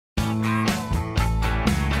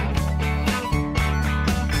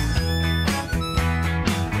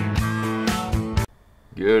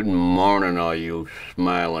Good morning, all you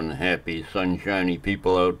smiling, happy, sunshiny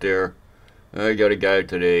people out there. I got a guy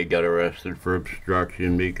today got arrested for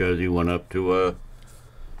obstruction because he went up to a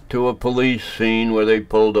police scene where they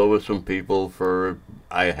pulled over some people for,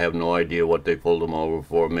 I have no idea what they pulled them over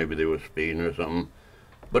for. Maybe they were speeding or something.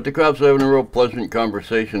 But the cops are having a real pleasant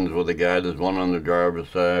conversations with the guy. There's one on the driver's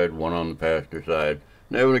side, one on the passenger side.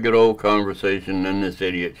 And having a good old conversation. Then this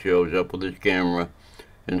idiot shows up with his camera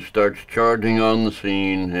and starts charging on the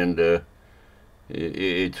scene, and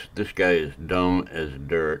this guy is dumb as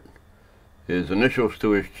dirt. His initials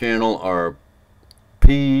to his channel are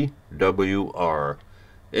PWR.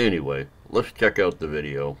 Anyway, let's check out the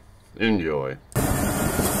video. Enjoy.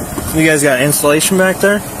 You guys got insulation back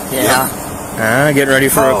there? Yeah. Getting ready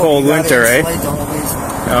for a cold winter, eh?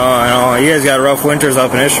 Oh, I know. You guys got rough winters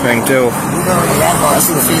up in Ishpeming, too. We've already had lots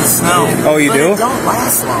of feet of snow. Oh, you do? It don't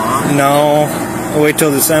last long. No. I'll wait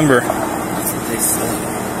till December. That's what they say.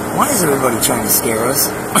 Why is everybody trying to scare us?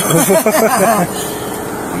 I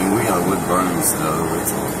mean, we got wood burning snow.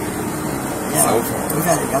 It's all good. Yeah, so we've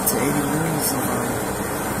had it up to 80 degrees so far.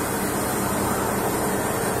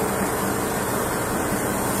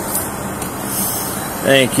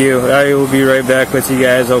 Thank you. I will be right back with you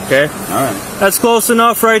guys, okay? Alright. That's close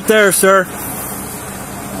enough right there, sir.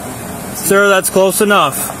 Sir, that's close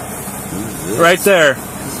enough. Right there.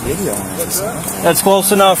 That's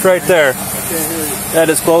close enough right there. That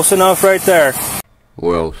is close enough right there.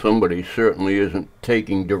 Well, somebody certainly isn't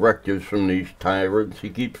taking directives from these tyrants. He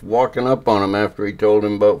keeps walking up on him after he told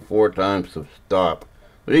him about 4 times to stop.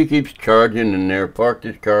 But he keeps charging in there, parked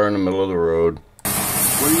his car in the middle of the road.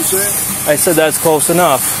 What do you say? I said that's close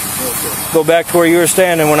enough. Okay. Go back to where you were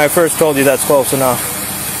standing when I first told you that's close enough.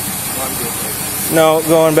 No,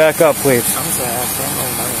 going back up, please.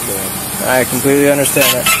 I completely understand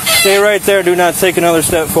that. Stay right there. Do not take another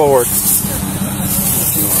step forward.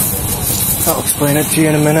 I'll explain it to you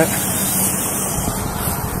in a minute.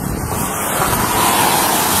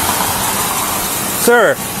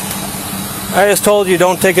 Sir, I just told you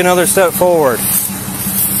don't take another step forward. You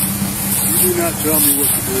do not tell me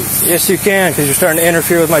what to do. Yes, you can, because you're starting to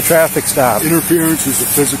interfere with my traffic stop. Interference is a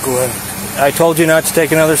physical act. I told you not to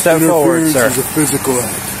take another step forward, sir. Interference is a physical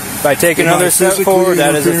act. By taking another step forward,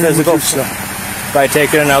 that is a physical step. By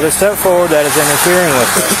taking another step forward, that is interfering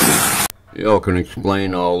with it. Y'all can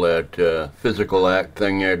explain all that physical act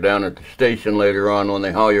thing there down at the station later on when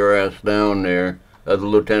they haul your ass down there. The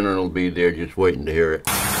lieutenant will be there just waiting to hear it.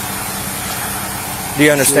 Do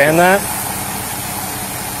you understand that?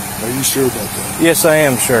 Are you sure about that? Yes, I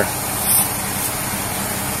am sure.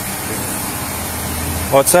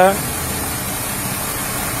 What's that?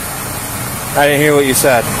 I didn't hear what you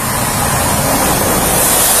said.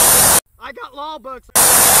 I got law books.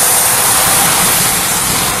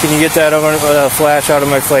 Can you get that flash out of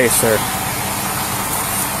my face, sir?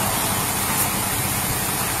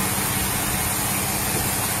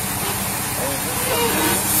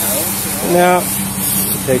 No.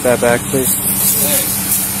 Take that back, please. Hey,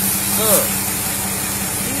 sir.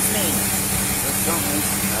 Excuse me.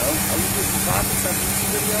 Are you just talking something in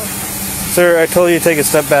the video? Sir, I told you to take a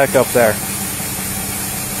step back up there.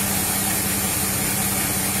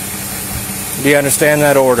 Do you understand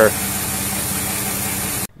that order?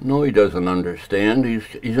 No, he doesn't understand.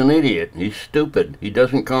 He's an idiot. He's stupid. He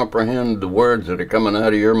doesn't comprehend the words that are coming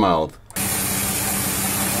out of your mouth.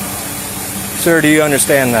 Sir, do you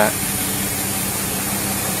understand that?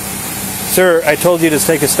 Sir, I told you to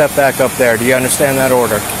take a step back up there. Do you understand that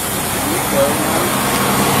order?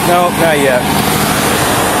 No, not yet.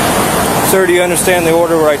 Sir, do you understand the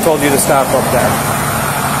order where I told you to stop up there?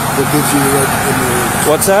 What gives you the right to give me an order?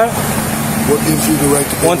 What's that? What gives you the right to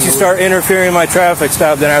give me an order? Once you start interfering in my traffic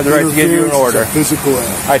stop, then I have the right to give you an order. Interference is a physical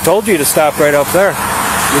act. I told you to stop right up there.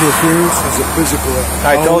 Interference is a physical act.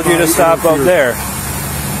 I told you to stop up there.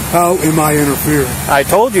 How am I interfering? I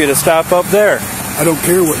told you to stop up there. I don't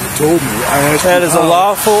care what you told me. I asked That you is a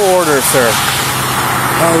lawful order, sir.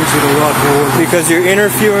 How is it a lawful order? Because you're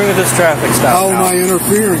interfering with this traffic stop. How am I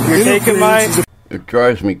interfering? You're taking my... It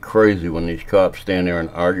drives me crazy when these cops stand there and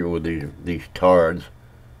argue with these tards.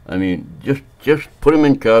 I mean, just put him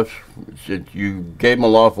in cuffs. You gave him a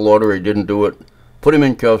lawful order, he didn't do it. Put him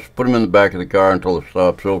in cuffs, put him in the back of the car until the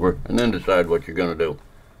stop's over, and then decide what you're going to do.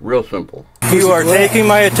 Real simple. You are taking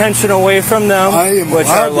my attention away from them, which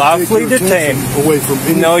are lawfully detained. Away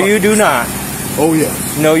from no, you do not. Oh,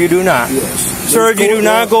 yes. No, you do not. Yes. Sir, if you do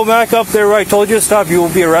not go back up there where I told you to stop, you will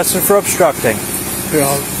be arrested for obstructing. Yeah,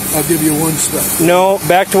 I'll give you one step. No,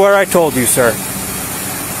 back to where I told you, sir.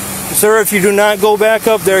 Sir, if you do not go back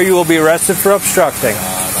up there, you will be arrested for obstructing.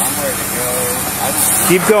 I'm ready to go.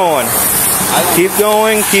 Keep going. Keep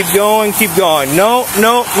going, keep going, keep going. No,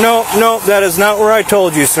 no, no, no. That is not where I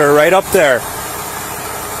told you, sir. Right up there.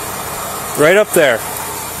 Right up there.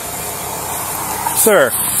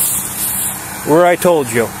 Sir, where I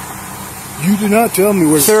told you. You did not tell me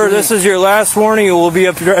where to Sir, stand. this is your last warning. You will be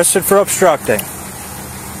arrested for obstructing.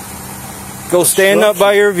 Go stand up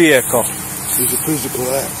by your vehicle. It's a physical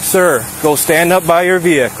act. Sir, go stand up by your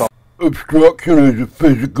vehicle. Obstruction is a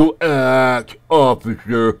physical act,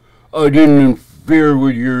 officer. I didn't interfere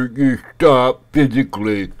with your stop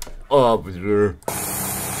physically, officer.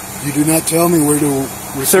 You do not tell me where to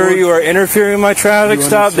record. Sir, you are interfering with my traffic You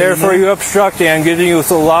stop, understand therefore that? you obstructing. I'm giving you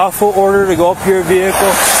a lawful order to go up to your vehicle.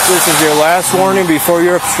 This is your last warning before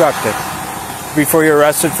you're obstructed. Before you're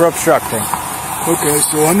arrested for obstructing. Okay,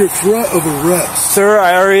 so under threat of arrest. Sir,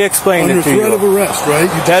 I already explained Under it to you. threat of arrest, right?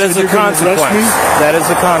 You That is said the you're gonna consequence. arrest me That is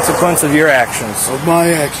the consequence of your actions. of my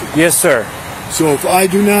action. Yes, sir. So if I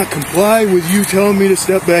do not comply with you telling me to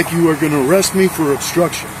step back, you are going to arrest me for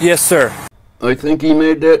obstruction. Yes, sir. I think he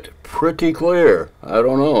made that pretty clear. I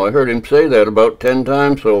don't know. I heard him say that about 10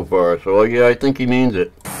 times so far. So yeah, I think he means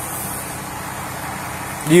it.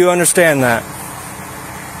 Do you understand that?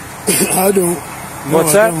 I don't. No,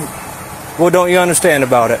 What's I that? don't. What don't you understand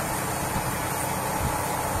about it?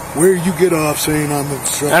 Where you get off saying I'm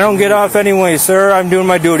obstructing? I don't get off anyway, sir. I'm doing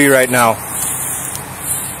my duty right now.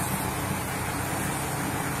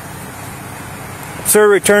 Sir,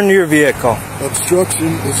 return to your vehicle. Obstruction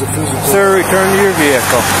is a physical. Sir, return to your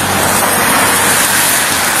vehicle.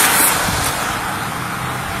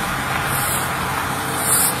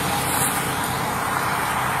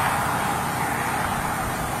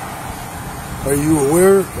 Are you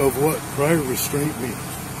aware of what prior restraint means?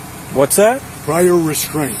 What's that? Prior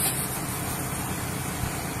restraint.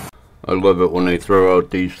 I love it when they throw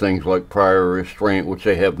out these things like prior restraint, which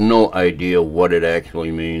they have no idea what it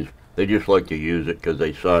actually means. They just like to use it because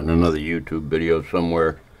they saw it in another YouTube video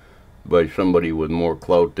somewhere by somebody with more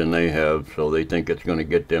clout than they have, so they think it's going to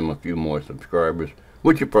get them a few more subscribers,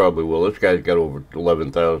 which it probably will. This guy's got over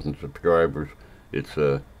 11,000 subscribers. It's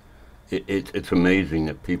amazing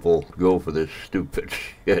that people go for this stupid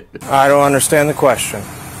shit. I don't understand the question.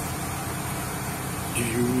 Do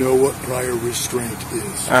you know what prior restraint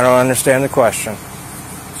is? I don't understand the question.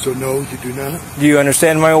 So no, you do not? Do you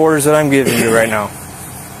understand my orders that I'm giving you right now?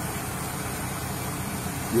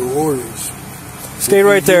 Your orders. Stay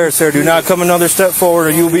right there, sir. Do not come another step forward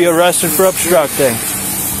or you'll be arrested for obstructing.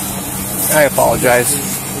 I apologize.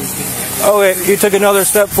 Oh, wait, you took another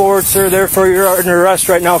step forward, sir. Therefore, you're under arrest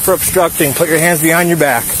right now for obstructing. Put your hands behind your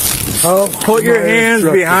back. Put your hands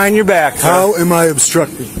behind your back, sir. How am I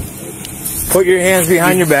obstructing? Put your hands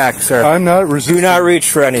behind your back, sir. I'm not resisting. Do not reach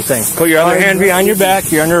for anything. Put your other hand behind your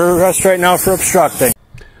back. You're under arrest right now for obstructing.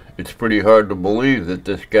 It's pretty hard to believe that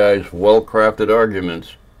this guy's well-crafted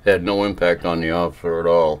arguments had no impact on the officer at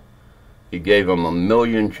all. He gave him a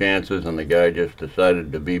million chances, and the guy just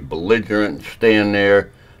decided to be belligerent and stand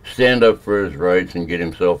there, stand up for his rights, and get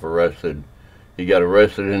himself arrested. He got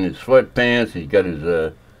arrested in his sweatpants. He's got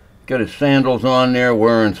his sandals on there,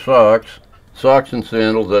 wearing socks and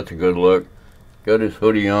sandals. That's a good look. Got his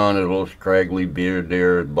hoodie on, his little scraggly beard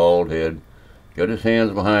there, his bald head. Got his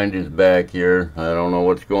hands behind his back here. I don't know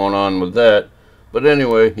what's going on with that. But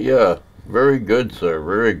anyway, yeah, very good, sir.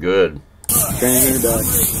 Very good.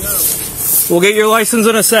 We'll get your license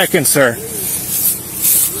in a second, sir.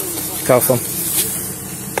 Cuff him.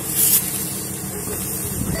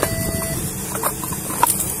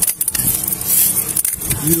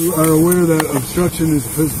 You are aware that obstruction is a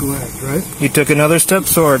physical act, right? You took another step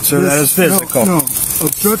forward, sir. That is physical. No,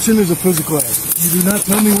 obstruction is a physical act. You do not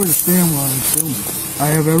tell me where to stand while I'm filming.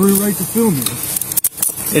 I have every right to film you.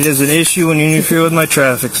 It is an issue when you interfere with my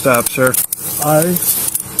traffic stop, sir. I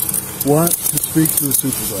want to speak to the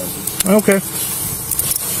supervisor. Okay.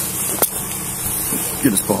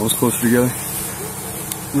 Get his balls closer together.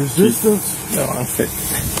 Resistance? No, I'm fit.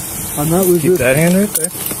 I'm not resisting. Keep that hand right there.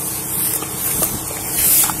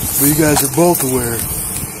 But you guys are both aware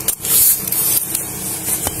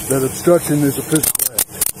that obstruction is a physical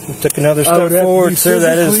act. You took another I step would have to forward, be sir.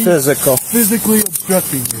 That is physical. Physically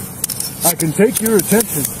obstructing you. I can take your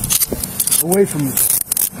attention away from you.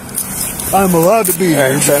 I'm allowed to be here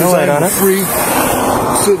All right, shine a because light I'm on a it. free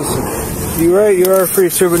citizen. You're right. You are free,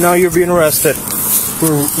 sir, but now you're being arrested.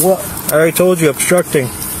 For what? I already told you, obstructing.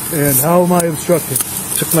 And how am I obstructing?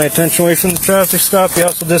 Took my attention away from the traffic stop. You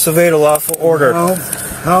also disobeyed a lawful order.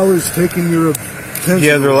 How is taking your attention? Do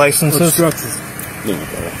you have their licenses? Obstructing.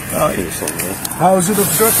 How is it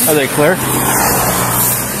obstructing? Are they clear?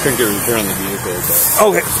 Couldn't get a repair on the vehicle,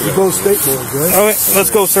 but Okay. You both state boards, right? Okay,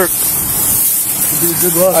 let's go, sir. be a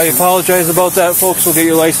good loss. I apologize about that, folks. We'll get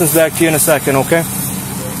your license back to you in a second, okay?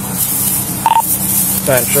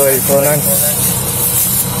 Bench, 849.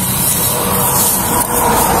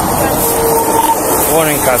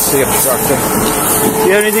 Warning, custody obstructed. Do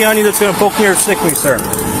you have anything on you that's going to poke me or stick me, sir?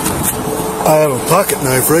 I have a pocket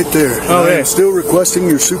knife right there. Oh, I am still requesting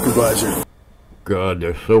your supervisor. God,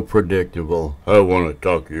 they're so predictable. I want to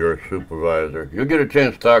talk to your supervisor. You'll get a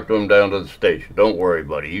chance to talk to him down to the station. Don't worry,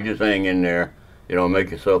 buddy. You just hang in there. You know, make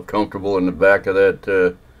yourself comfortable in the back of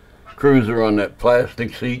that cruiser on that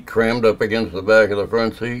plastic seat crammed up against the back of the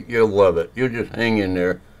front seat. You'll love it. You'll just hang in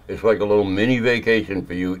there. It's like a little mini vacation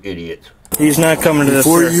for you idiots. He's not coming to this,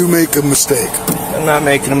 Before sir. you make a mistake. I'm not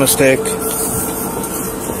making a mistake.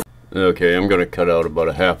 Okay, I'm going to cut out about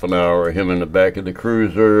a half an hour of him in the back of the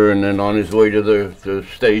cruiser and then on his way to the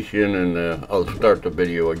station, and I'll start the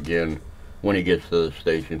video again when he gets to the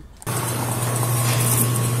station.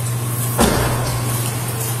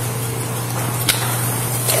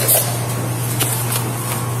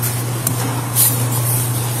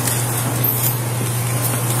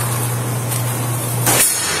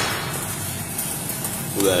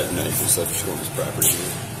 Well, that knife is just going to his property.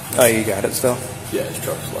 Oh, you got it still? Yeah, his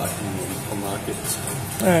truck's locked and we'll unlock it.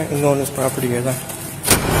 Alright, he's going to his property here then.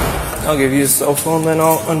 I'll give you his cell phone, then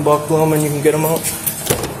I'll unbuckle him and you can get him out.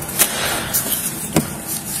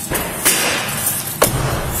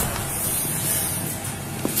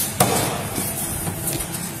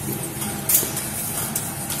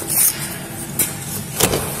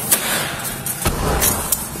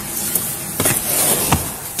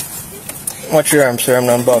 Watch your arm, sir. I'm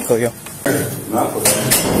going to unbuckle you.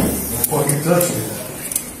 Fucking touch me.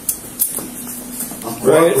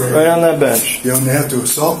 Right on that bench. You don't have to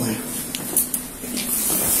assault me.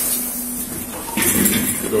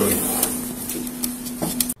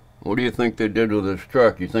 What do you think they did with this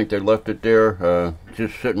truck? You think they left it there,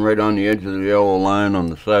 just sitting right on the edge of the yellow line on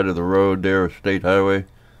the side of the road there, State Highway?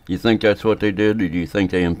 You think that's what they did, or do you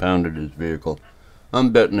think they impounded his vehicle?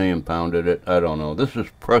 I'm betting they impounded it. I don't know. This is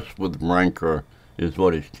Press with Rancor, is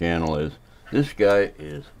what his channel is. This guy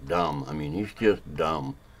is dumb. I mean, he's just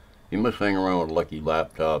dumb. He must hang around with Lucky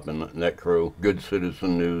Laptop and that crew. Good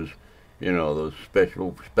Citizen News. You know, those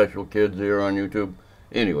special kids here on YouTube.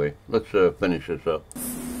 Anyway, let's finish this up.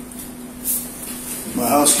 My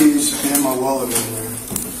house keys and my wallet in there.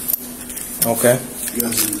 Okay. You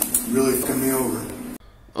guys are really fucking me over.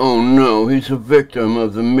 Oh no, he's a victim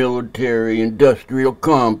of the military-industrial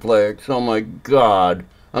complex. Oh my God.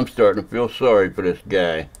 I'm starting to feel sorry for this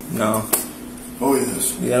guy. No. Oh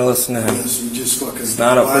yes. You gotta listen to him. Yes, you just fucking It's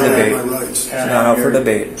not up for debate. my rights. It's not up for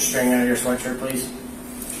debate. String out of your sweatshirt, please.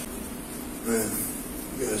 Man,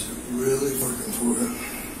 you guys are really working for it.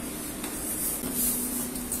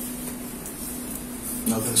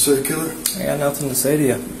 Nothing to say, killer? I got nothing to say to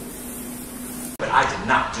you. But I did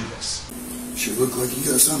not do this. You look like you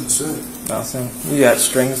got something to say. Nothing. You got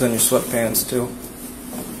strings on your sweatpants too.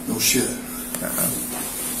 No shit.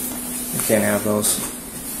 You can't have those.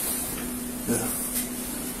 Yeah.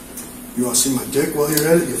 You want to see my dick while you're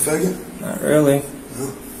at it, you faggot? Not really.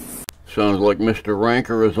 No. Sounds like Mr.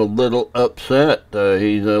 Rancor is a little upset.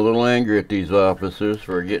 He's a little angry at these officers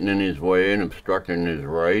for getting in his way and obstructing his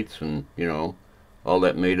rights and, you know, all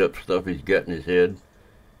that made-up stuff he's got in his head.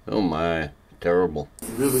 Oh my, terrible.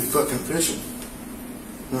 You really fucking fishing?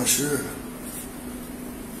 Not sure.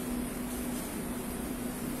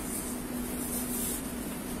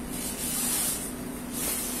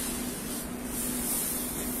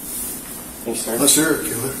 Thanks, sir. Let's hear it,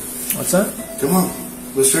 killer. What's that? Come on.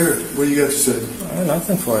 Let's hear it. What do you got to say? I got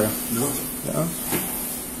nothing for you. No? No.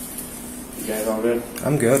 You guys all good?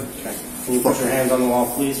 I'm good. Okay. Can you put your hands on the wall,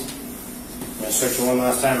 please? I'm going to search you one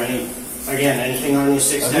last time. Again, anything on you,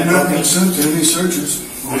 6 I step? did not consent to any searches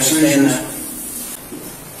I or understand seizures. that.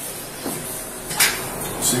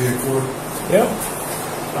 See you in court. Yep.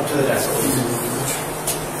 Up to the desk.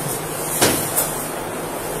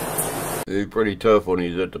 He's pretty tough when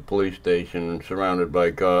he's at the police station surrounded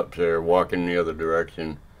by cops there walking the other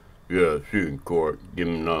direction. Yeah, see you in court. Give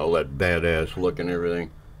him all that badass look and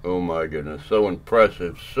everything. Oh my goodness. So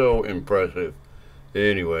impressive. So impressive.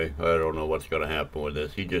 Anyway, I don't know what's going to happen with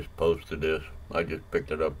this. He just posted this. I just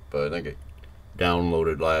picked it up. I think it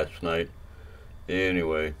downloaded last night.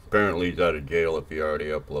 Anyway, apparently he's out of jail if he already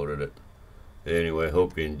uploaded it. Anyway,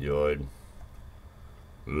 hope you enjoyed.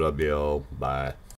 Love y'all. Bye.